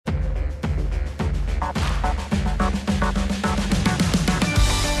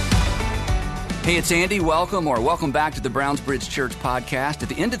Hey, it's Andy. Welcome back to the Brownsbridge Church podcast. At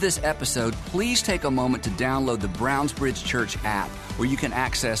the end of this episode, please take a moment to download the Brownsbridge Church app, where you can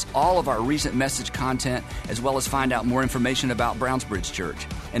access all of our recent message content, as well as find out more information about Brownsbridge Church.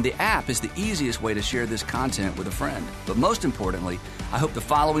 And the app is the easiest way to share this content with a friend. But most importantly, I hope the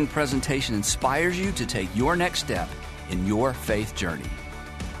following presentation inspires you to take your next step in your faith journey.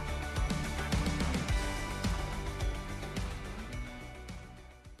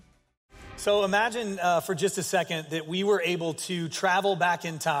 So imagine for just a second that we were able to travel back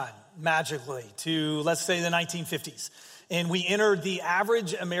in time magically to, let's say, the 1950s. And we entered the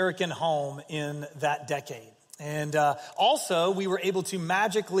average American home in that decade. And also, we were able to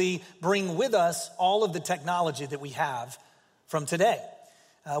magically bring with us all of the technology that we have from today.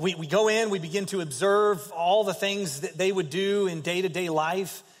 We go in, we begin to observe all the things that they would do in day-to-day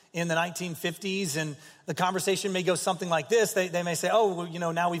life in the 1950s, and the conversation may go something like this. They may say, oh,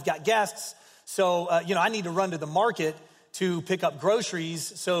 well, now we've got guests, so, I need to run to the market to pick up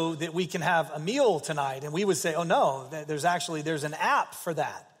groceries so that we can have a meal tonight. And we would say, oh, no, there's an app for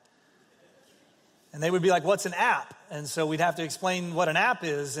that. And they would be like, what's an app? And so we'd have to explain what an app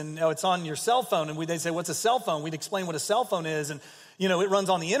is, and it's on your cell phone. And they'd say, what's a cell phone? We'd explain what a cell phone is, and it runs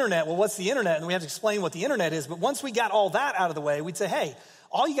on the internet. Well, what's the internet? And we have to explain what the internet is. But once we got all that out of the way, we'd say, hey,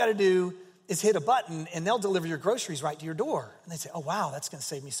 all you got to do is hit a button and they'll deliver your groceries right to your door. And they'd say, oh, wow, that's going to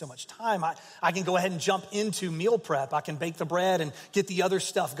save me so much time. I can go ahead and jump into meal prep. I can bake the bread and get the other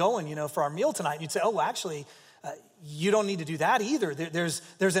stuff going, for our meal tonight. And you'd say, oh, well, actually, you don't need to do that either.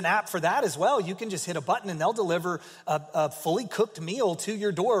 There's an app for that as well. You can just hit a button and they'll deliver a fully cooked meal to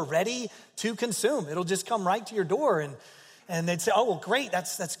your door, ready to consume. It'll just come right to your door. And they'd say, oh, well, great,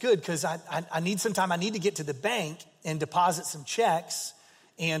 that's good, because I need some time. I need to get to the bank and deposit some checks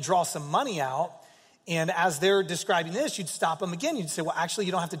and draw some money out. And as they're describing this, you'd stop them again. You'd say, well, actually,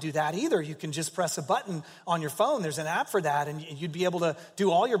 you don't have to do that either. You can just press a button on your phone. There's an app for that, and you'd be able to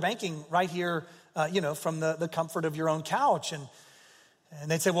do all your banking right here, from the comfort of your own couch. And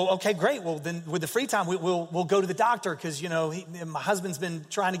they'd say, well, okay, great. Well, then with the free time, we'll go to the doctor, because, my husband's been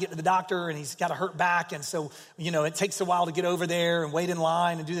trying to get to the doctor and he's got a hurt back. And so, it takes a while to get over there and wait in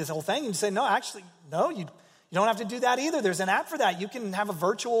line and do this whole thing. And you say, no, actually, no, you don't have to do that either. There's an app for that. You can have a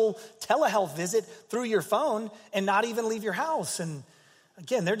virtual telehealth visit through your phone and not even leave your house. And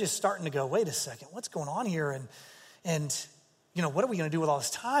again, they're just starting to go, wait a second, what's going on here? And what are we going to do with all this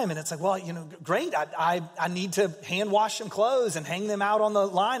time? And it's like, well, great. I need to hand wash some clothes and hang them out on the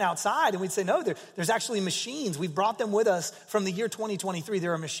line outside. And we'd say, no, there's actually machines. We've brought them with us from the year 2023.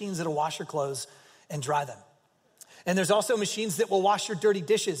 There are machines that'll wash your clothes and dry them. And there's also machines that will wash your dirty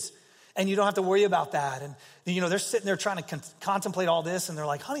dishes. And you don't have to worry about that. And, they're sitting there trying to contemplate all this. And they're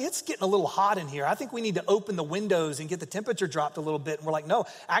like, honey, it's getting a little hot in here. I think we need to open the windows and get the temperature dropped a little bit. And we're like, no,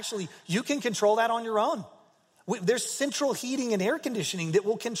 actually, you can control that on your own. There's central heating and air conditioning that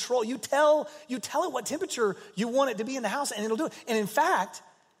will control. You tell it what temperature you want it to be in the house, and it'll do it. And in fact,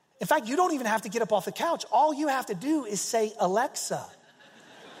 you don't even have to get up off the couch. All you have to do is say, Alexa.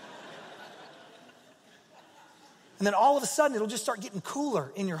 And then all of a sudden, it'll just start getting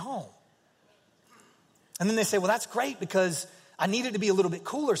cooler in your home. And then they say, well, that's great, because I need it to be a little bit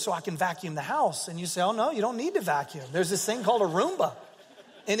cooler so I can vacuum the house. And you say, oh, no, you don't need to vacuum. There's this thing called a Roomba,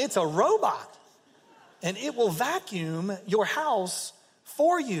 and it's a robot, and it will vacuum your house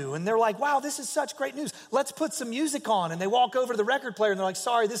for you. And they're like, wow, this is such great news. Let's put some music on. And they walk over to the record player, and they're like,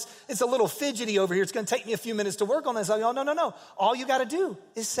 sorry, it's a little fidgety over here. It's going to take me a few minutes to work on this. I go, no. All you got to do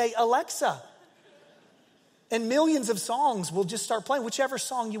is say, Alexa. And millions of songs will just start playing. Whichever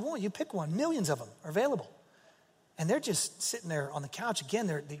song you want, you pick one. Millions of them are available. And they're just sitting there on the couch. Again,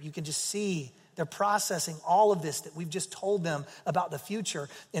 you can just see they're processing all of this that we've just told them about the future.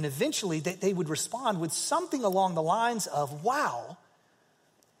 And eventually they would respond with something along the lines of, wow,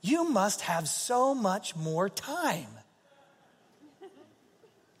 you must have so much more time.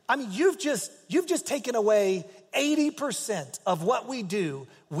 I mean, you've just taken away 80% of what we do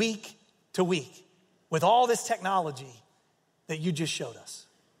week to week with all this technology that you just showed us.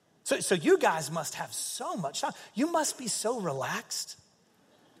 So you guys must have so much time. You must be so relaxed,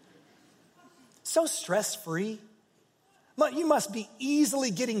 so stress-free. You must be easily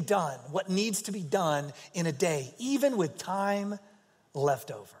getting done what needs to be done in a day, even with time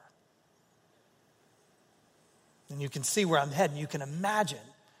left over. And you can see where I'm heading. You can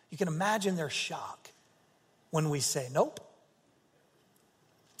imagine their shock when we say, nope.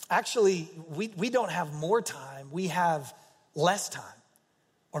 Actually, we don't have more time. We have less time,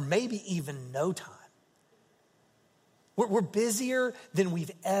 or maybe even no time. We're busier than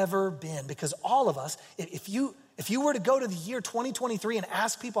we've ever been, because all of us, if you If you were to go to the year 2023 and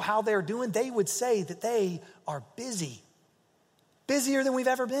ask people how they're doing, they would say that they are busy, busier than we've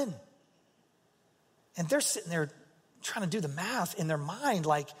ever been. And they're sitting there trying to do the math in their mind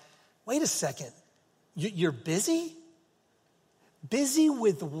like, wait a second, you're busy? Busy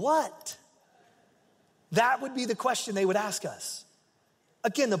with what? That would be the question they would ask us.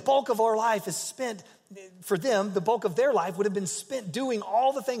 Again, the bulk of our life is spent, for them, the bulk of their life would have been spent doing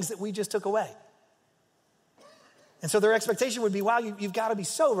all the things that we just took away. And so their expectation would be, wow, you've got to be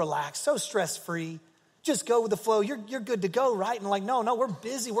so relaxed, so stress-free. Just go with the flow. You're good to go, right? And like, no, we're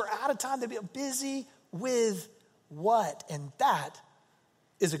busy. We're out of time to be busy with what? And that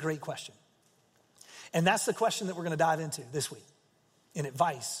is a great question. And that's the question that we're going to dive into this week in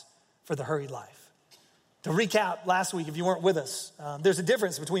advice for the hurried life. To recap last week, if you weren't with us, there's a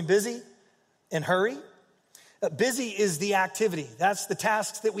difference between busy and hurry. Busy is the activity. That's the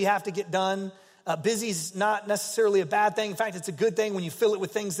tasks that we have to get done. Busy's not necessarily a bad thing. In fact, it's a good thing when you fill it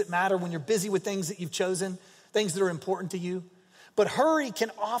with things that matter, when you're busy with things that you've chosen, things that are important to you. But hurry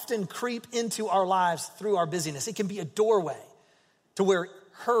can often creep into our lives through our busyness. It can be a doorway to where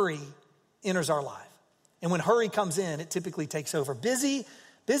hurry enters our life. And when hurry comes in, it typically takes over. Busy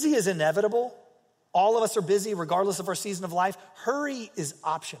is inevitable. All of us are busy regardless of our season of life. Hurry is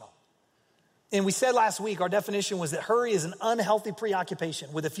optional. And we said last week, our definition was that hurry is an unhealthy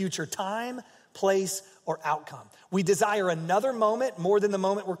preoccupation with a future time, place, or outcome. We desire another moment more than the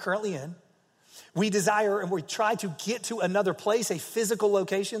moment we're currently in. We desire and we try to get to another place, a physical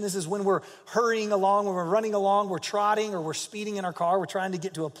location. This is when we're hurrying along, when we're running along, we're trotting, or we're speeding in our car. We're trying to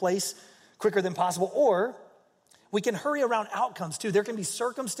get to a place quicker than possible. Or we can hurry around outcomes too. There can be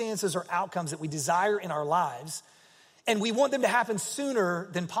circumstances or outcomes that we desire in our lives, and we want them to happen sooner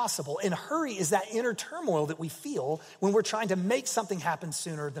than possible. And hurry is that inner turmoil that we feel when we're trying to make something happen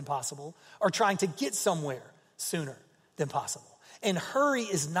sooner than possible or trying to get somewhere sooner than possible. And hurry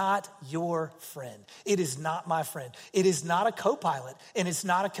is not your friend. It is not my friend. It is not a co-pilot, and it's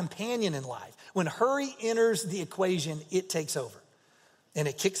not a companion in life. When hurry enters the equation, it takes over. And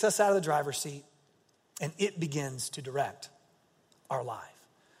it kicks us out of the driver's seat, and it begins to direct our life.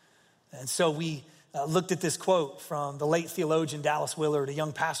 And so we looked at this quote from the late theologian Dallas Willard. A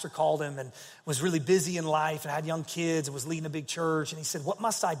young pastor called him and was really busy in life and had young kids and was leading a big church. And he said, what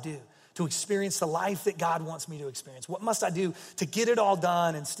must I do to experience the life that God wants me to experience? What must I do to get it all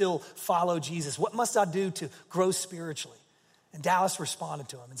done and still follow Jesus? What must I do to grow spiritually? And Dallas responded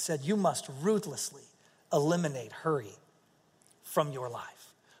to him and said, you must ruthlessly eliminate hurry from your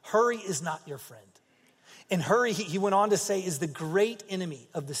life. Hurry is not your friend. And hurry, he went on to say, is the great enemy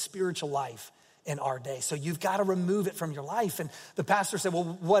of the spiritual life in our day. So you've got to remove it from your life. And the pastor said, well,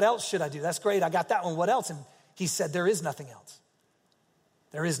 what else should I do? That's great. I got that one. What else? And he said, there is nothing else.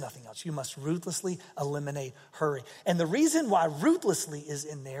 There is nothing else. You must ruthlessly eliminate hurry. And the reason why ruthlessly is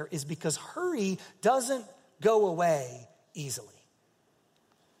in there is because hurry doesn't go away easily.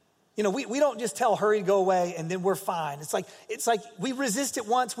 You know, we don't just tell hurry to go away and then we're fine. It's like we resist it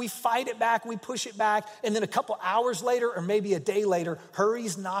once, we fight it back, we push it back, and then a couple hours later or maybe a day later,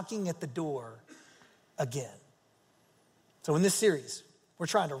 hurry's knocking at the door again. So in this series, we're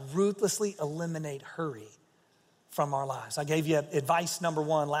trying to ruthlessly eliminate hurry from our lives. I gave you advice number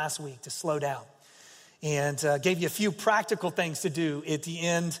 1 last week to slow down, and gave you a few practical things to do at the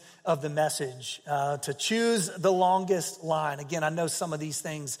end of the message, to choose the longest line. Again, I know some of these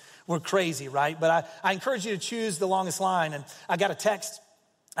things were crazy, right? But I encourage you to choose the longest line. And I got a text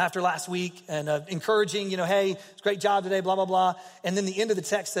after last week and encouraging, hey, it's a great job today, blah, blah, blah. And then the end of the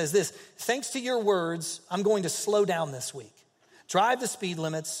text says this: thanks to your words, I'm going to slow down this week. Drive the speed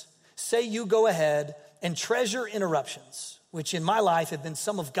limits, say you go ahead, and treasure interruptions, which in my life have been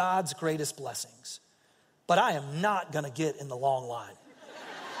some of God's greatest blessings. But I am not going to get in the long line.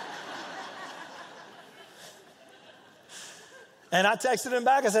 And I texted him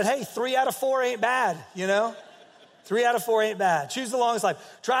back. I said, hey, 3 out of 4 ain't bad, 3 out of 4 ain't bad. Choose the longest life.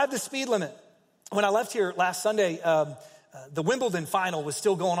 Drive the speed limit. When I left here last Sunday, the Wimbledon final was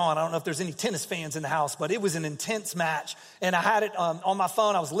still going on. I don't know if there's any tennis fans in the house, but it was an intense match. And I had it on my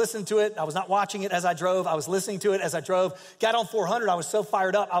phone. I was listening to it. I was not watching it as I drove. I was listening to it as I drove. Got on 400. I was so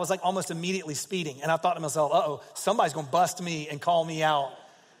fired up. I was like almost immediately speeding. And I thought to myself, uh-oh, somebody's going to bust me and call me out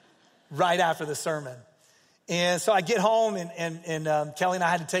right after the sermon. And so I get home, and Kelly and I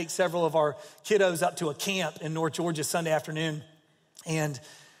had to take several of our kiddos up to a camp in North Georgia Sunday afternoon. And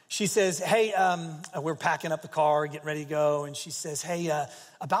she says, hey, we're packing up the car, getting ready to go. And she says, hey,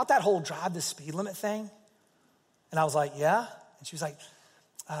 about that whole drive the speed limit thing. And I was like, yeah. And she was like,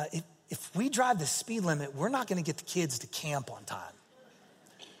 if we drive the speed limit, we're not going to get the kids to camp on time.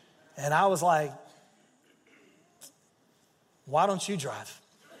 And I was like, why don't you drive?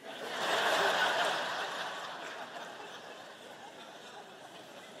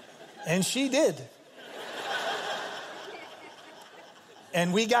 And she did.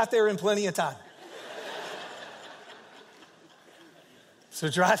 And we got there in plenty of time. So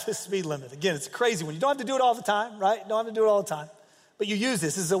drive the speed limit. Again, it's crazy when you don't have to do it all the time, right? You don't have to do it all the time. But you use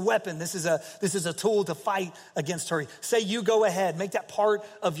this. This is a weapon. This is a tool to fight against hurry. Say you go ahead. Make that part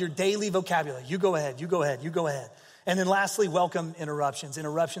of your daily vocabulary. You go ahead, you go ahead, you go ahead. And then lastly, welcome interruptions.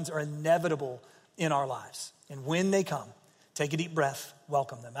 Interruptions are inevitable in our lives. And when they come, take a deep breath,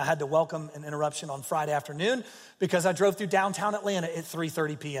 welcome them. I had to welcome an interruption on Friday afternoon because I drove through downtown Atlanta at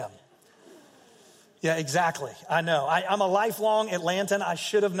 3:30 p.m. Yeah, exactly. I know. I'm a lifelong Atlantan. I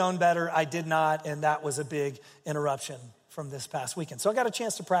should have known better. I did not, and that was a big interruption from this past weekend. So I got a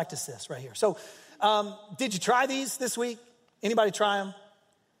chance to practice this right here. So did you try these this week? Anybody try them?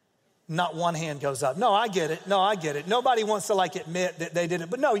 Not one hand goes up. No, I get it. Nobody wants to admit that they did it.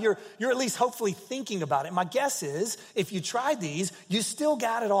 But no, you're at least hopefully thinking about it. My guess is if you tried these, you still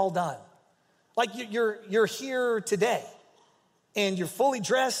got it all done. Like you're here today and you're fully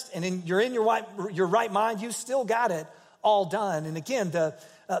dressed and you're in your right mind, you still got it all done. And again,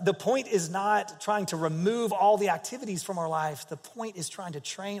 the point is not trying to remove all the activities from our life. The point is trying to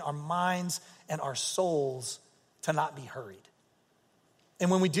train our minds and our souls to not be hurried. And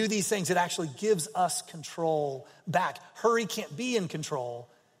when we do these things, it actually gives us control back. Hurry can't be in control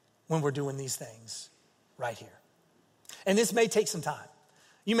when we're doing these things right here. And this may take some time.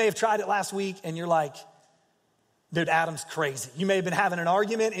 You may have tried it last week and you're like, dude, Adam's crazy. You may have been having an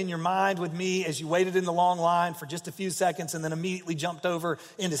argument in your mind with me as you waited in the long line for just a few seconds and then immediately jumped over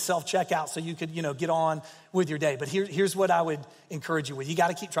into self-checkout so you could, get on with your day. But here's what I would encourage you with. You got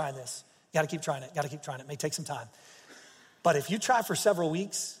to keep trying this. You got to keep trying it. It may take some time. But if you try for several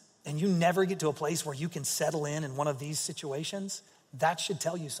weeks and you never get to a place where you can settle in one of these situations, that should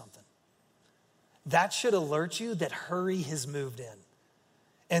tell you something. That should alert you that hurry has moved in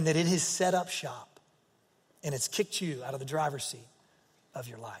and that it has set up shop and it's kicked you out of the driver's seat of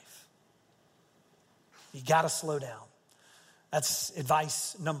your life. You got to slow down. That's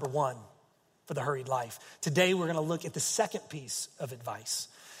advice number one for the hurried life. Today, we're going to look at the second piece of advice.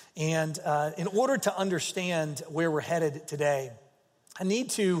 And in order to understand where we're headed today, I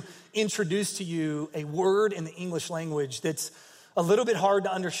need to introduce to you a word in the English language that's a little bit hard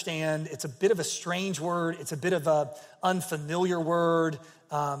to understand. It's a bit of a strange word. It's a bit of an unfamiliar word.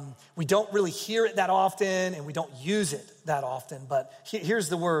 We don't really hear it that often, and we don't use it that often. But here's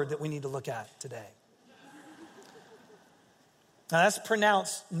the word that we need to look at today. Now, that's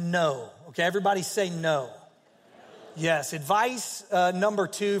pronounced no. Okay, everybody say no. Yes, advice number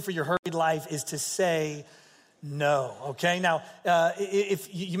 2 for your hurried life is to say no, okay? Now,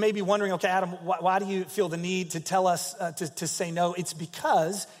 if you may be wondering, okay, Adam, why do you feel the need to tell us to say no? It's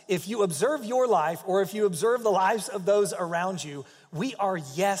because if you observe your life or if you observe the lives of those around you, we are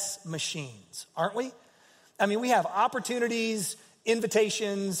yes machines, aren't we? I mean, we have opportunities,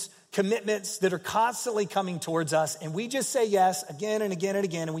 invitations, commitments that are constantly coming towards us, and we just say yes again and again and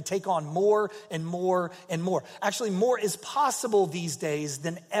again, and we take on more and more and more. Actually, more is possible these days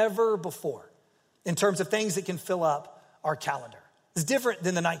than ever before in terms of things that can fill up our calendar. It's different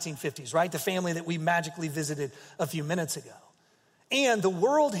than the 1950s, right? The family that we magically visited a few minutes ago. And the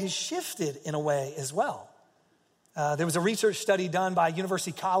world has shifted in a way as well. There was a research study done by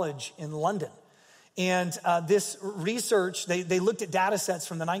University College in London. And this research, they looked at data sets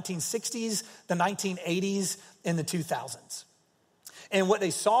from the 1960s, the 1980s, and the 2000s. And what they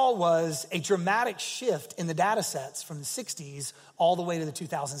saw was a dramatic shift in the data sets from the 60s all the way to the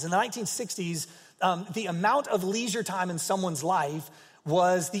 2000s. In the 1960s, the amount of leisure time in someone's life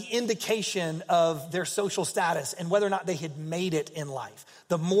was the indication of their social status and whether or not they had made it in life.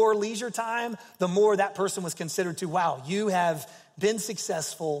 The more leisure time, the more that person was considered to, wow, you have been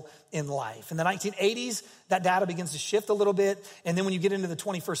successful in life. In the 1980s, that data begins to shift a little bit. And then when you get into the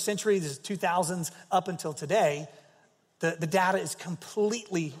 21st century, the 2000s up until today, the data is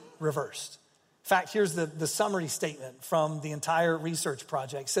completely reversed. In fact, here's the summary statement from the entire research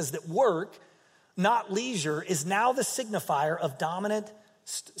project. It says that work, not leisure, is now the signifier of dominant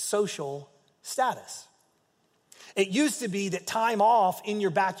social status. It used to be that time off in your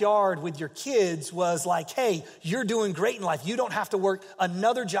backyard with your kids was like, hey, you're doing great in life. You don't have to work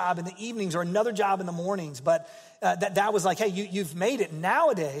another job in the evenings or another job in the mornings. But that was like, hey, you've made it.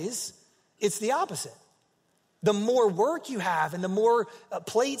 Nowadays, it's the opposite. The more work you have and the more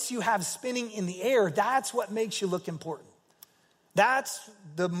plates you have spinning in the air, that's what makes you look important. That's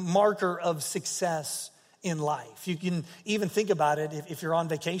the marker of success in life. You can even think about it if you're on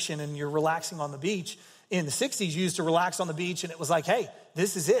vacation and you're relaxing on the beach in the 60s, you used to relax on the beach and it was like, hey,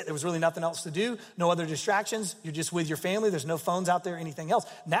 this is it. There was really nothing else to do, no other distractions. You're just with your family. There's no phones out there, anything else.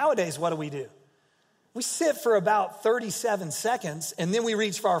 Nowadays, what do? We sit for about 37 seconds and then we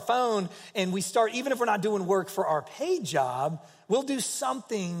reach for our phone and we start, even if we're not doing work for our paid job, we'll do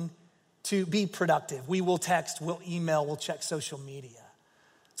something to be productive. We will text, we'll email, we'll check social media.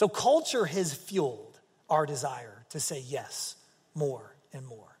 So culture has fueled our desire to say yes more and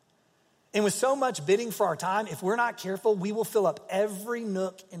more. And with so much bidding for our time, if we're not careful, we will fill up every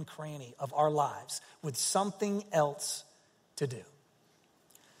nook and cranny of our lives with something else to do.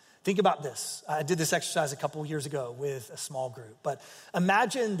 Think about this. I did this exercise a couple years ago with a small group. But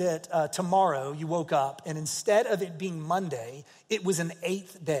imagine that tomorrow you woke up and instead of it being Monday, it was an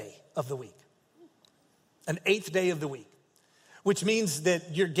 8th day of the week. An 8th day of the week, which means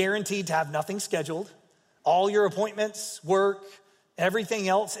that you're guaranteed to have nothing scheduled. All your appointments, work, everything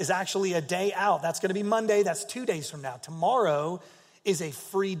else is actually a day out. That's going to be Monday. That's 2 days from now. Tomorrow is a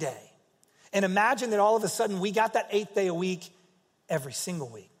free day. And imagine that all of a sudden we got that 8th day a week every single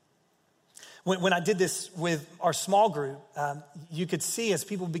week. When I did this with our small group, you could see as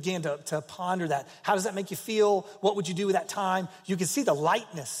people began to ponder that, how does that make you feel? What would you do with that time? You could see the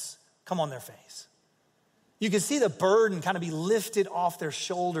lightness come on their face. You could see the burden kind of be lifted off their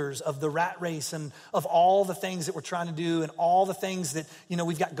shoulders of the rat race and of all the things that we're trying to do and all the things that,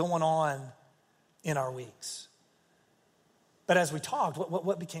 we've got going on in our weeks. But as we talked,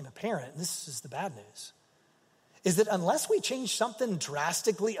 what became apparent, and this is the bad news, is that unless we change something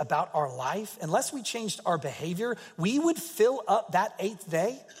drastically about our life, unless we changed our behavior, we would fill up that 8th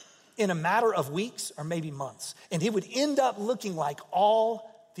day in a matter of weeks or maybe months. And it would end up looking like all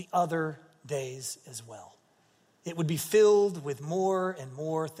the other days as well. It would be filled with more and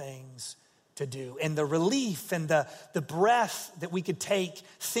more things to do. And the relief and the breath that we could take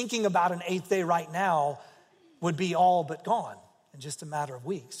thinking about an 8th day right now would be all but gone in just a matter of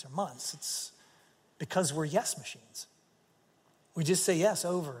weeks or months. It's because we're yes machines. We just say yes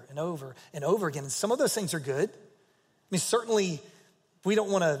over and over and over again. And some of those things are good. I mean, certainly we don't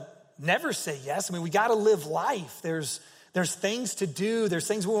want to never say yes. I mean, we got to live life. There's things to do. There's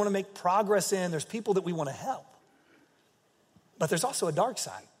things we want to make progress in. There's people that we want to help. But there's also a dark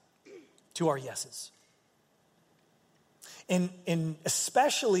side to our yeses. And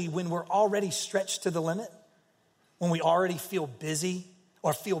especially when we're already stretched to the limit, when we already feel busy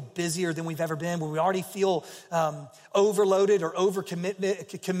or feel busier than we've ever been, when we already feel overloaded or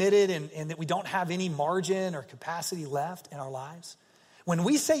committed and that we don't have any margin or capacity left in our lives. When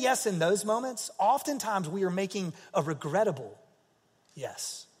we say yes in those moments, oftentimes we are making a regrettable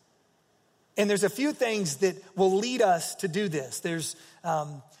yes. And there's a few things that will lead us to do this. There's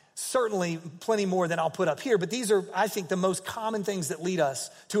certainly plenty more than I'll put up here, but these are, I think, the most common things that lead us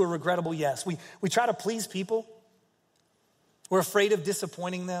to a regrettable yes. We try to please people. We're afraid of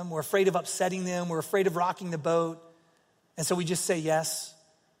disappointing them. We're afraid of upsetting them. We're afraid of rocking the boat. And so we just say yes,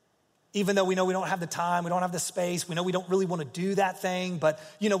 even though we know we don't have the time, we don't have the space, we know we don't really want to do that thing, but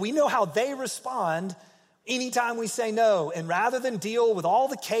we know how they respond anytime we say no. And rather than deal with all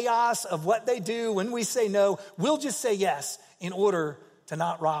the chaos of what they do when we say no, we'll just say yes in order to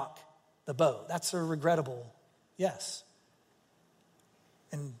not rock the boat. That's a regrettable yes.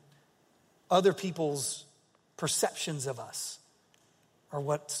 And other people's perceptions of us are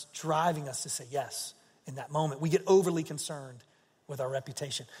what's driving us to say yes in that moment. We get overly concerned with our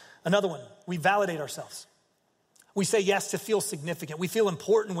reputation. Another one, we validate ourselves. We say yes to feel significant. We feel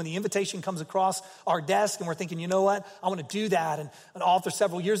important when the invitation comes across our desk and we're thinking, you know what, I want to do that. And an author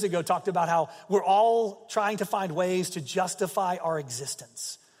several years ago talked about how we're all trying to find ways to justify our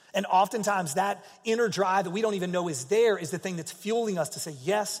existence. And oftentimes that inner drive that we don't even know is there is the thing that's fueling us to say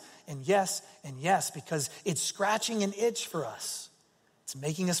yes and yes and yes, because it's scratching an itch for us. It's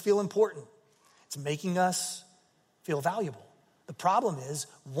making us feel important. It's making us feel valuable. The problem is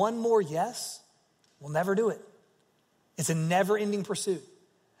one more yes will never do it. It's a never-ending pursuit.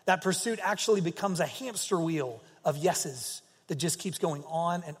 That pursuit actually becomes a hamster wheel of yeses that just keeps going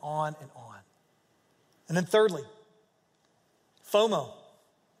on and on and on. And then thirdly, FOMO.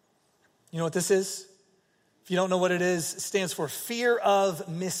 You know what this is? If you don't know what it is, it stands for fear of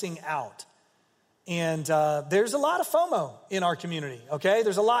missing out. And there's a lot of FOMO in our community, okay?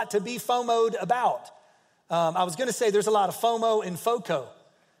 There's a lot to be FOMO'd about. I was gonna say there's a lot of FOMO in FOCO.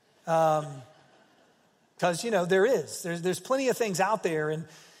 Because, there is. There's plenty of things out there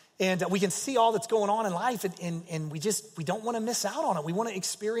and we can see all that's going on in life and we don't want to miss out on it. We want to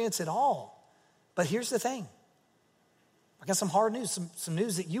experience it all. But here's the thing. I got some hard news, some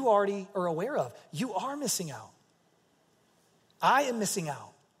news that you already are aware of. You are missing out. I am missing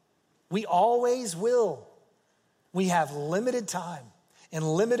out We always will. We have limited time and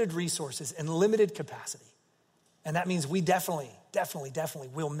limited resources and limited capacity. And that means we definitely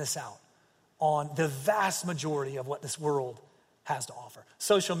will miss out on the vast majority of what this world has to offer.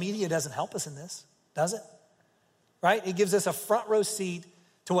 Social media doesn't help us in this, does it? Right? It gives us a front row seat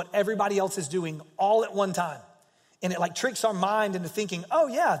to what everybody else is doing all at one time. And it like tricks our mind into thinking, oh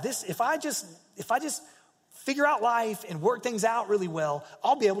yeah, if I just figure out life and work things out really well,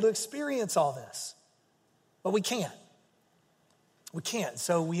 I'll be able to experience all this. But we can't. We can't.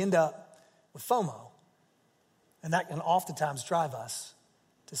 So we end up with FOMO. And that can oftentimes drive us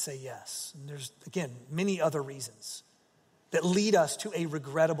to say yes. And there's, again, many other reasons that lead us to a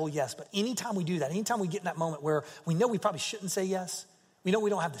regrettable yes. But anytime we do that, anytime we get in that moment where we know we probably shouldn't say yes, we know we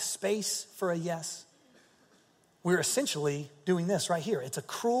don't have the space for a yes, we're essentially doing this right here. It's a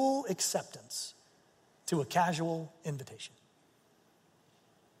cruel acceptance to a casual invitation.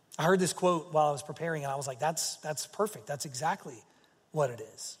 I heard this quote while I was preparing, and I was like, that's perfect. That's exactly what it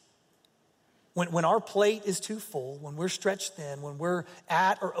is. When our plate is too full, when we're stretched thin, when we're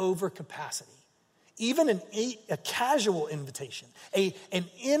at or over capacity, even a casual invitation, an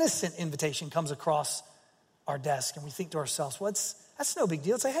innocent invitation comes across our desk, and we think to ourselves, well, that's no big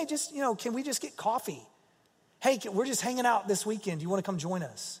deal. It's like, hey, just, can we just get coffee? Hey, we're just hanging out this weekend. Do you want to come join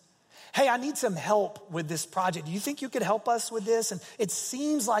us? Hey, I need some help with this project. Do you think you could help us with this? And it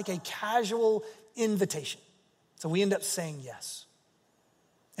seems like a casual invitation. So we end up saying yes.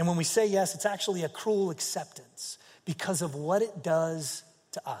 And when we say yes, it's actually a cruel acceptance because of what it does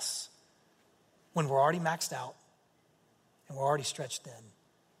to us when we're already maxed out and we're already stretched thin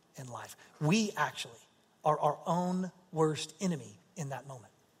in life. We actually are our own worst enemy in that moment.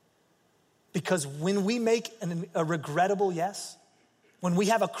 Because when we make a regrettable yes, when we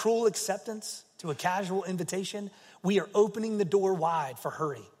have a cruel acceptance to a casual invitation, we are opening the door wide for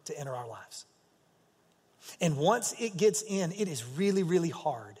hurry to enter our lives. And once it gets in, it is really, really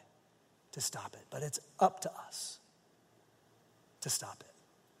hard to stop it. But it's up to us to stop it.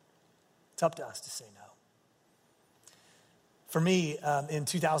 It's up to us to say no. For me, in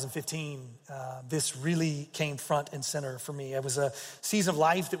 2015, this really came front and center for me. It was a season of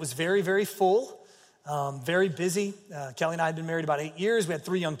life that was very, very full, very busy. Kelly and I had been married about 8 years. We had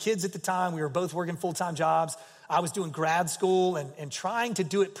 3 young kids at the time. We were both working full-time jobs. I was doing grad school and trying to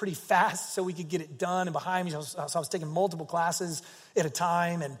do it pretty fast so we could get it done. And behind me, so I was taking multiple classes at a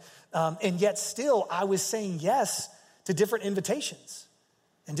time. And yet still, I was saying yes to different invitations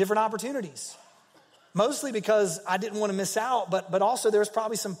and different opportunities. Mostly because I didn't want to miss out, but also there was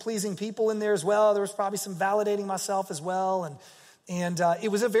probably some pleasing people in there as well. There was probably some validating myself as well. And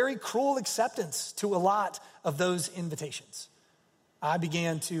it was a very cruel acceptance to a lot of those invitations. I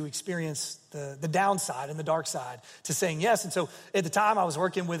began to experience the downside and the dark side to saying yes. And so at the time I was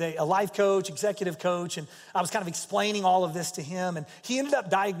working with a life coach, executive coach, and I was kind of explaining all of this to him. And he ended up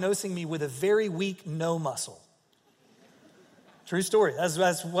diagnosing me with a very weak no muscle. True story.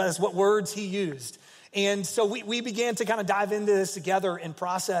 That's what words he used. And so we began to kind of dive into this together and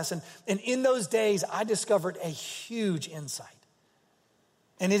process. And in those days, I discovered a huge insight.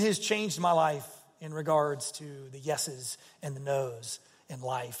 And it has changed my life in regards to the yeses and the nos in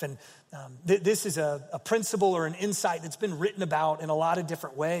life. And this is a principle or an insight that's been written about in a lot of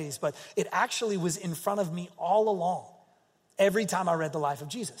different ways, but it actually was in front of me all along, every time I read the life of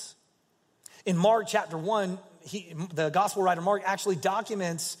Jesus. In Mark chapter 1, the gospel writer Mark actually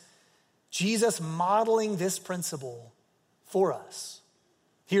documents Jesus modeling this principle for us.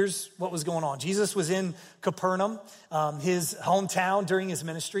 Here's what was going on. Jesus was in Capernaum, his hometown during his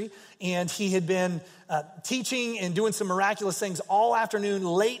ministry, and he had been teaching and doing some miraculous things all afternoon,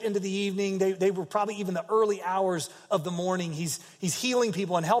 late into the evening. They were probably even the early hours of the morning. He's healing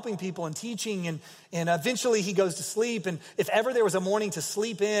people and helping people and teaching, and eventually he goes to sleep. And if ever there was a morning to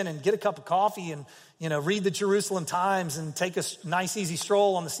sleep in and get a cup of coffee and read the Jerusalem Times and take a nice easy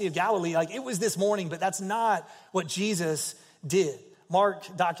stroll on the Sea of Galilee, like it was this morning, but that's not what Jesus did. Mark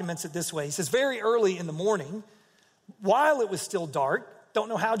documents it this way. He says, very early in the morning, while it was still dark, don't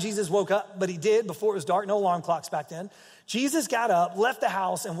know how Jesus woke up, but he did before it was dark, no alarm clocks back then. Jesus got up, left the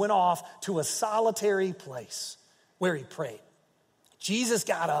house, and went off to a solitary place where he prayed. Jesus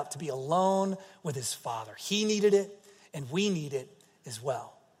got up to be alone with his Father. He needed it, and we need it as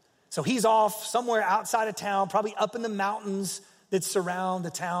well. So he's off somewhere outside of town, probably up in the mountains that surround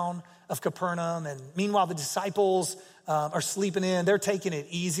the town of Capernaum. And meanwhile, the disciples are sleeping in. They're taking it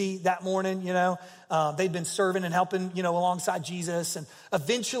easy that morning, They'd been serving and helping, alongside Jesus. And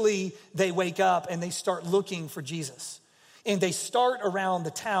eventually they wake up and they start looking for Jesus. And they start around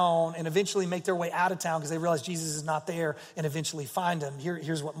the town and eventually make their way out of town because they realize Jesus is not there and eventually find him.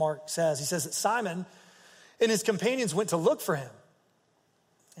 Here's what Mark says. He says that Simon and his companions went to look for him.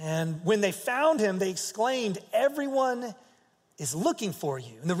 And when they found him, they exclaimed, "Everyone is looking for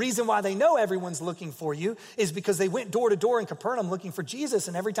you." And the reason why they know everyone's looking for you is because they went door to door in Capernaum looking for Jesus.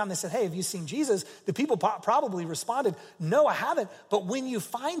 And every time they said, "Hey, have you seen Jesus?" the people probably responded, "No, I haven't. But when you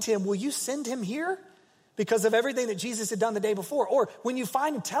find him, will you send him here?" Because of everything that Jesus had done the day before. Or when you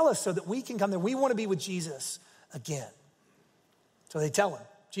find him, tell us so that we can come there. We want to be with Jesus again. So they tell him,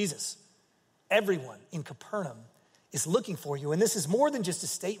 "Jesus, everyone in Capernaum is looking for you." And this is more than just a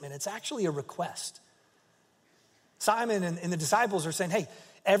statement. It's actually a request. Simon and the disciples are saying, "Hey,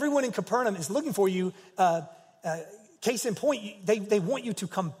 everyone in Capernaum is looking for you. Case in point, they want you to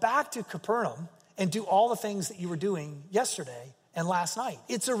come back to Capernaum and do all the things that you were doing yesterday and last night."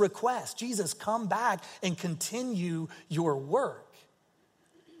 It's a request. Jesus, come back and continue your work.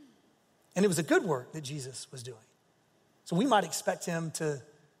 And it was a good work that Jesus was doing. So we might expect him to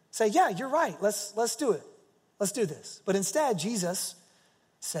say, "Yeah, you're right. Let's do it. Let's do this." But instead, Jesus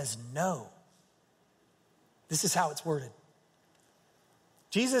says no. This is how it's worded.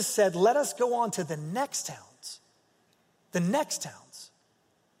 Jesus said, "Let us go on to the next towns." The next towns,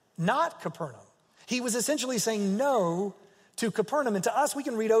 not Capernaum. He was essentially saying no to Capernaum. And to us, we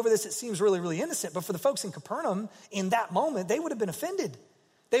can read over this, it seems really, really innocent. But for the folks in Capernaum, in that moment, they would have been offended.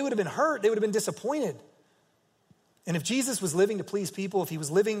 They would have been hurt. They would have been disappointed. And if Jesus was living to please people, if he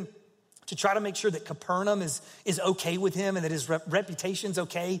was living to try to make sure that Capernaum is okay with him and that his reputation's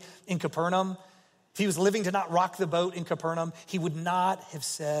okay in Capernaum, if he was living to not rock the boat in Capernaum, he would not have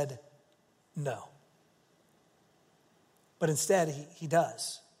said no. But instead, he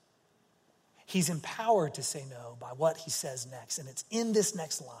does. He's empowered to say no by what he says next. And it's in this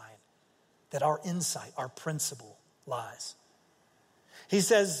next line that our insight, our principle lies. He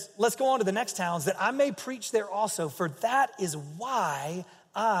says, "Let's go on to the next towns that I may preach there also, for that is why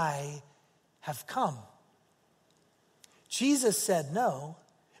I have come." Jesus said no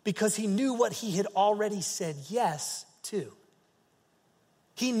because he knew what he had already said yes to.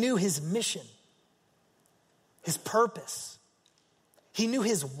 He knew his mission, his purpose. He knew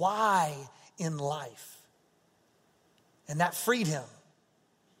his why in life. And that freed him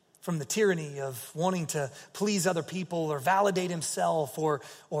from the tyranny of wanting to please other people or validate himself or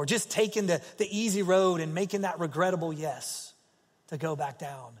just taking the easy road and making that regrettable yes to go back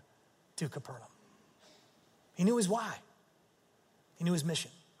down to Capernaum. He knew his why. He knew his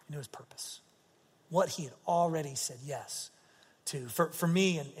mission. He knew his purpose. What he had already said yes to. For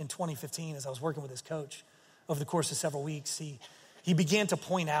me in 2015, as I was working with his coach over the course of several weeks, he began to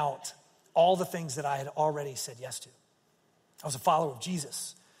point out all the things that I had already said yes to. I was a follower of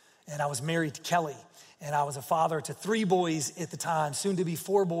Jesus, and I was married to Kelly, and I was a father to 3 boys at the time, soon to be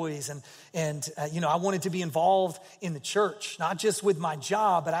 4 boys. And I wanted to be involved in the church, not just with my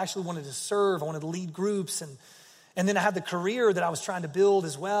job, but I actually wanted to serve. I wanted to lead groups. And then I had the career that I was trying to build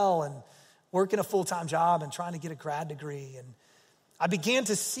as well, and working a full-time job and trying to get a grad degree. And I began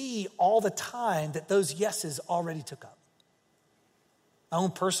to see all the time that those yeses already took up. My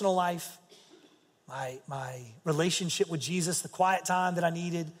own personal life, my relationship with Jesus, the quiet time that I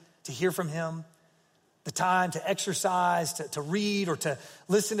needed to hear from him, the time to exercise, to read, or to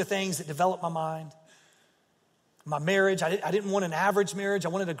listen to things that develop my mind. My marriage, I didn't want an average marriage. I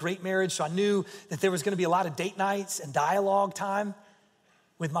wanted a great marriage, so I knew that there was going to be a lot of date nights and dialogue time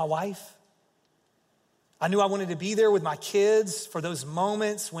with my wife. I knew I wanted to be there with my kids for those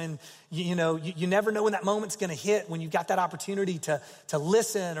moments when, you never know when that moment's going to hit, when you've got that opportunity to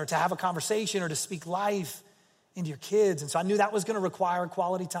listen or to have a conversation or to speak life into your kids. And so I knew that was going to require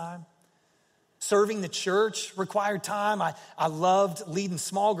quality time. Serving the church required time. I loved leading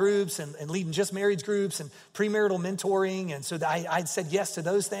small groups and leading just marriage groups and premarital mentoring. And so I'd said yes to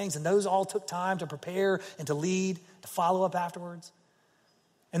those things, and those all took time to prepare and to lead, to follow up afterwards.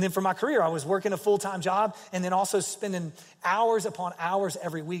 And then for my career, I was working a full-time job and then also spending hours upon hours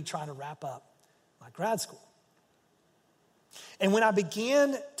every week trying to wrap up my grad school. And when I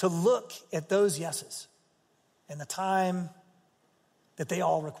began to look at those yeses and the time that they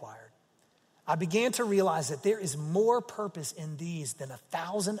all required, I began to realize that there is more purpose in these than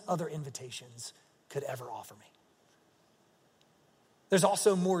 1,000 other invitations could ever offer me. There's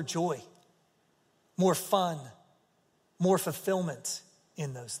also more joy, more fun, more fulfillment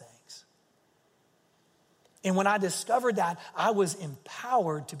in those things. And when I discovered that, I was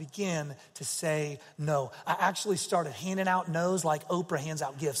empowered to begin to say no. I actually started handing out no's like Oprah hands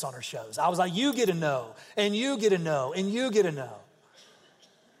out gifts on her shows. I was like, you get a no, and you get a no, and you get a no.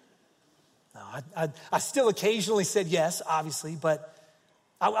 No, I still occasionally said yes, obviously, but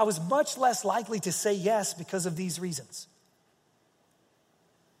I was much less likely to say yes because of these reasons.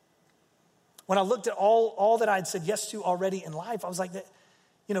 When I looked at all that I'd said yes to already in life, I was like,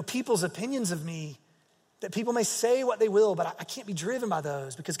 people's opinions of me, that people may say what they will, but I can't be driven by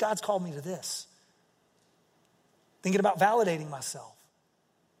those because God's called me to this. Thinking about validating myself.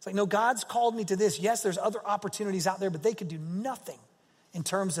 It's like, no, God's called me to this. Yes, there's other opportunities out there, but they could do nothing in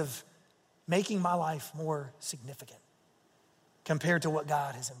terms of making my life more significant compared to what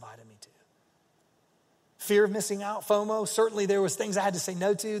God has invited me to. Fear of missing out, FOMO. Certainly there was things I had to say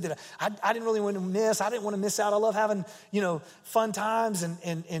no to that I didn't really want to miss. I didn't want to miss out. I love having, fun times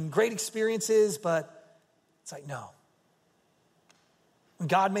and great experiences, but it's like, no. When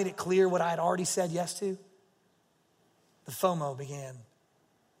God made it clear what I had already said yes to, the FOMO began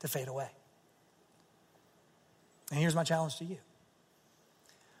to fade away. And here's my challenge to you.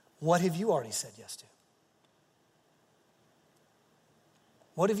 What have you already said yes to?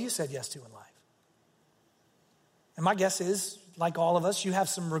 What have you said yes to in life? And my guess is, like all of us, you have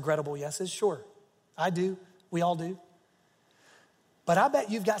some regrettable yeses. Sure, I do. We all do. But I bet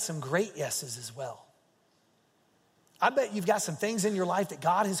you've got some great yeses as well. I bet you've got some things in your life that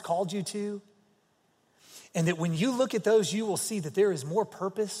God has called you to, and that when you look at those, you will see that there is more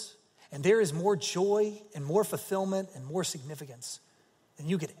purpose and there is more joy and more fulfillment and more significance than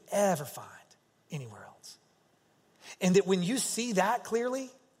you could ever find anywhere else. And that when you see that clearly,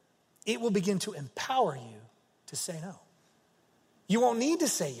 it will begin to empower you to say no. You won't need to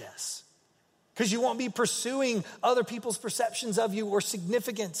say yes because you won't be pursuing other people's perceptions of you or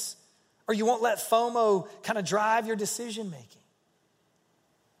significance, or you won't let FOMO kind of drive your decision making.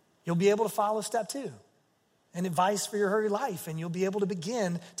 You'll be able to follow step 2. And advice for your hurried life, and you'll be able to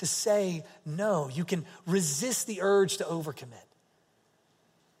begin to say no. You can resist the urge to overcommit.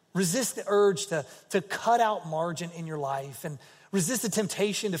 Resist the urge to cut out margin in your life, and resist the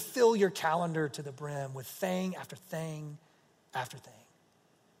temptation to fill your calendar to the brim with thing after thing after thing.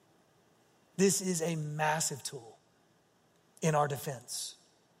 This is a massive tool in our defense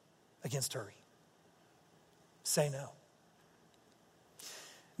against hurry. Say no.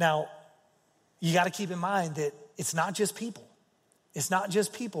 Now, you got to keep in mind that it's not just people. It's not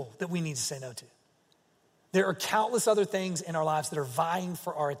just people that we need to say no to. There are countless other things in our lives that are vying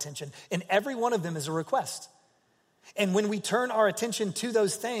for our attention, and every one of them is a request. And when we turn our attention to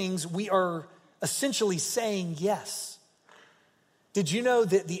those things, we are essentially saying yes. Did you know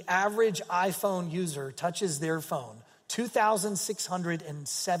that the average iPhone user touches their phone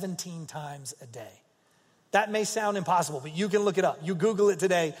 2,617 times a day? That may sound impossible, but you can look it up. You Google it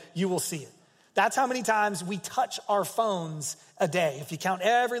today, you will see it. That's how many times we touch our phones a day. If you count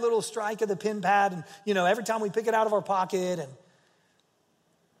every little strike of the pen pad and, every time we pick it out of our pocket.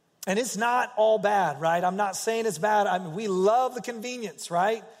 And it's not all bad, right? I'm not saying it's bad. I mean, we love the convenience,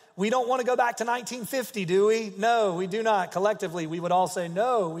 right? We don't want to go back to 1950, do we? No, we do not. Collectively, we would all say,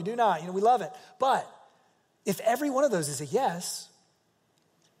 no, we do not. We love it. But if every one of those is a yes,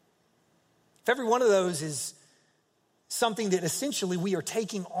 if every one of those is something that essentially we are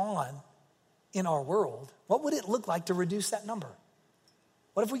taking on in our world, what would it look like to reduce that number?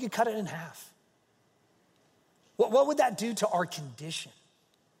 What if we could cut it in half? What would that do to our condition,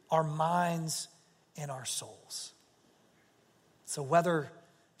 our minds, and our souls? So whether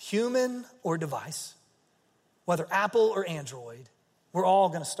human or device, whether Apple or Android, we're all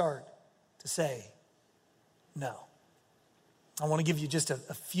going to start to say no. I want to give you just a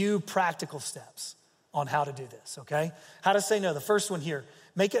few practical steps on how to do this, okay? How to say no. The first one here,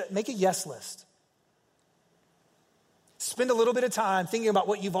 make a yes list. Spend a little bit of time thinking about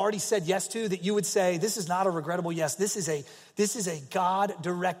what you've already said yes to, that you would say, this is not a regrettable yes. This is a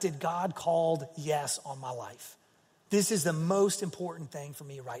God-directed, God-called yes on my life. This is the most important thing for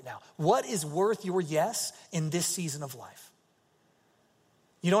me right now. What is worth your yes in this season of life?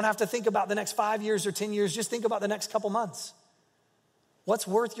 You don't have to think about the next 5 years or 10 years. Just think about the next couple months. What's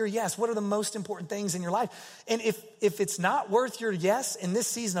worth your yes? What are the most important things in your life? And if it's not worth your yes in this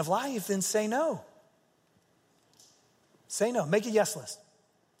season of life, then say no. Say no. Make a yes list.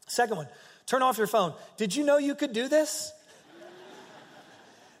 Second one, turn off your phone. Did you know you could do this?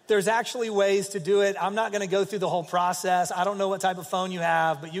 There's actually ways to do it. I'm not going to go through the whole process. I don't know what type of phone you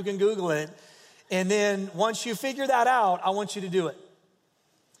have, but you can Google it. And then once you figure that out, I want you to do it.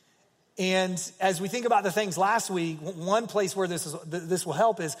 And as we think about the things last week, one place where this will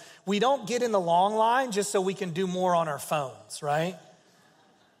help is we don't get in the long line just so we can do more on our phones, right?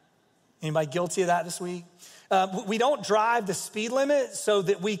 Anybody guilty of that this week? We don't drive the speed limit so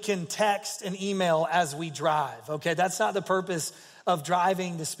that we can text and email as we drive, okay? That's not the purpose of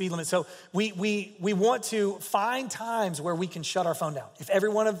driving the speed limit. So we want to find times where we can shut our phone down. If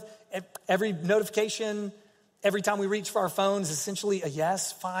every notification, every time we reach for our phone is essentially a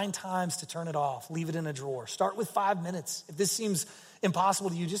yes, find times to turn it off. Leave it in a drawer. Start with 5 minutes. If this seems impossible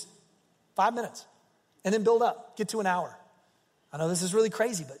to you, just 5 minutes. And then build up. Get to an hour. I know this is really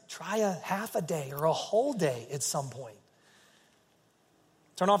crazy, but try a half a day or a whole day at some point.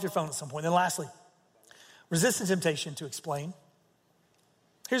 Turn off your phone at some point. Then lastly, resist the temptation to explain.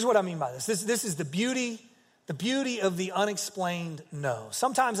 Here's what I mean by this. This is the beauty of the unexplained no.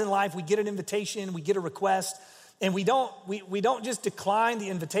 Sometimes in life we get an invitation, we get a request, and we don't just decline the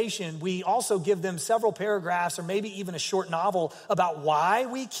invitation. We also give them several paragraphs or maybe even a short novel about why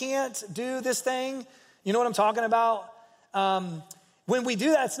we can't do this thing. You know what I'm talking about? When we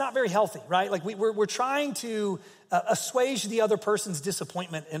do that, it's not very healthy, right? Like we're trying to assuage the other person's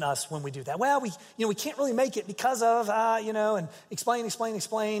disappointment in us when we do that. Well, we can't really make it because of, and explain.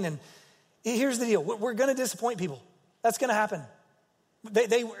 And here's the deal. We're going to disappoint people. That's going to happen.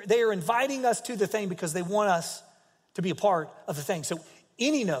 They are inviting us to the thing because they want us to be a part of the thing. So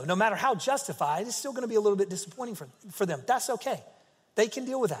any no matter how justified, is still going to be a little bit disappointing for them. That's okay. They can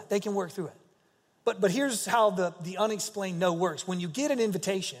deal with that. They can work through it. But here's how the unexplained no works. When you get an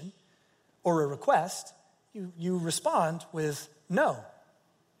invitation or a request, you respond with no.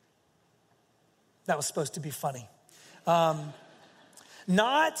 That was supposed to be funny.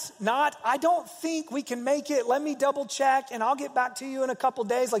 Not, I don't think we can make it. Let me double check and I'll get back to you in a couple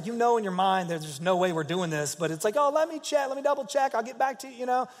days. Like, in your mind, there's no way we're doing this, but it's like, let me double check. I'll get back to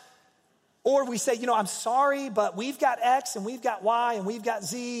you, Or we say, I'm sorry, but we've got X and we've got Y and we've got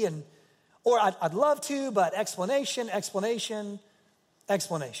Z or I'd love to, but explanation.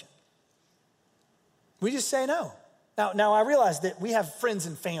 We just say no. Now I realize that we have friends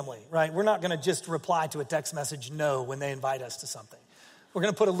and family, right? We're not going to just reply to a text message no when they invite us to something. We're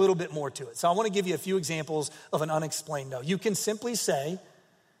going to put a little bit more to it. So I want to give you a few examples of an unexplained no. You can simply say,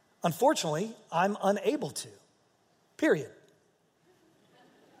 unfortunately, I'm unable to, period.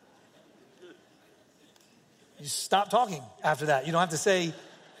 You stop talking after that. You don't have to say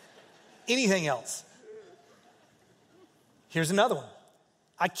anything else. Here's another one.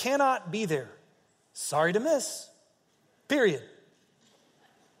 I cannot be there. Sorry to miss. Period.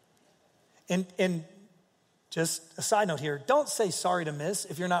 And just a side note here, don't say sorry to miss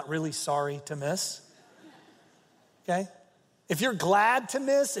if you're not really sorry to miss. Okay? If you're glad to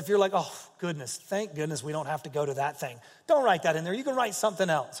miss, if you're like, oh, goodness, thank goodness we don't have to go to that thing. Don't write that in there. You can write something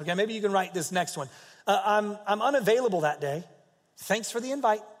else. Okay? Maybe you can write this next one. I'm unavailable that day. Thanks for the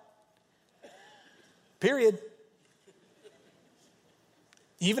invite. Period.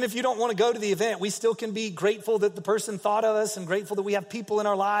 Even if you don't want to go to the event, we still can be grateful that the person thought of us and grateful that we have people in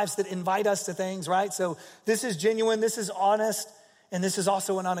our lives that invite us to things, right? So this is genuine, this is honest, and this is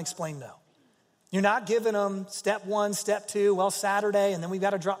also an unexplained no. You're not giving them step 1, step 2, Saturday, and then we've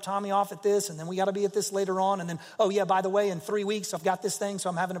got to drop Tommy off at this, and then we got to be at this later on, and then, by the way, in 3 weeks, I've got this thing, so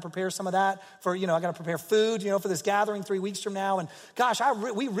I'm having to prepare some of that for, I got to prepare food, for this gathering 3 weeks from now, and gosh,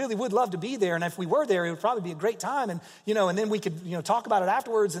 we really would love to be there, and if we were there, it would probably be a great time, and, and then we could, talk about it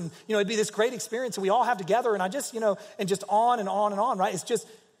afterwards, and, it'd be this great experience that we all have together, and I just, and just on and on and on, right? It's just,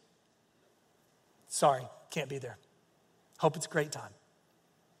 sorry, can't be there. Hope it's a great time.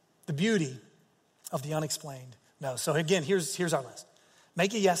 The beauty of the unexplained no. So again, here's our list.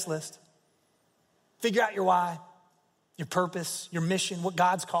 Make a yes list. Figure out your why, your purpose, your mission, what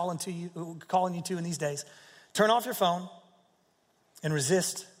God's calling you to in these days. Turn off your phone and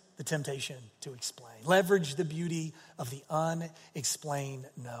resist the temptation to explain. Leverage the beauty of the unexplained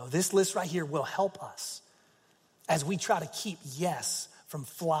no. This list right here will help us as we try to keep yes from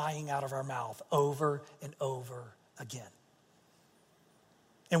flying out of our mouth over and over again.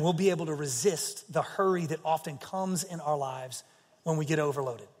 And we'll be able to resist the hurry that often comes in our lives when we get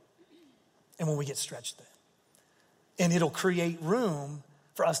overloaded and when we get stretched thin. And it'll create room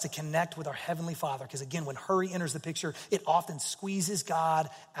for us to connect with our Heavenly Father. Because again, when hurry enters the picture, it often squeezes God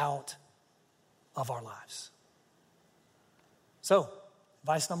out of our lives. So,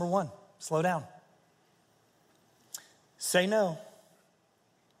 advice number 1, slow down. Say no.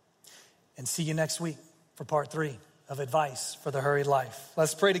 And see you next week for part 3. Of advice for the hurried life.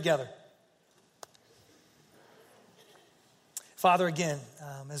 Let's pray together. Father, again,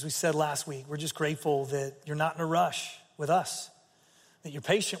 as we said last week, we're just grateful that you're not in a rush with us, that you're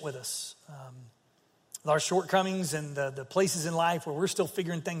patient with us. With our shortcomings and the places in life where we're still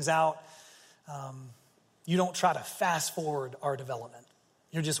figuring things out, you don't try to fast forward our development.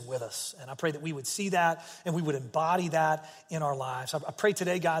 You're just with us. And I pray that we would see that and we would embody that in our lives. I pray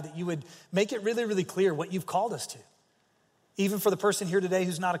today, God, that you would make it really, really clear what you've called us to. Even for the person here today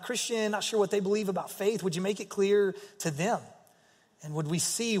who's not a Christian, not sure what they believe about faith, would you make it clear to them? And would we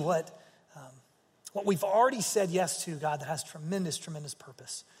see what we've already said yes to, God, that has tremendous, tremendous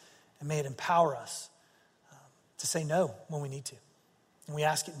purpose. And may it empower us to say no when we need to. And we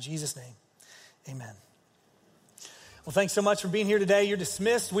ask it in Jesus' name. Amen. Well, thanks so much for being here today. You're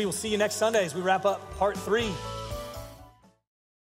dismissed. We will see you next Sunday as we wrap up part 3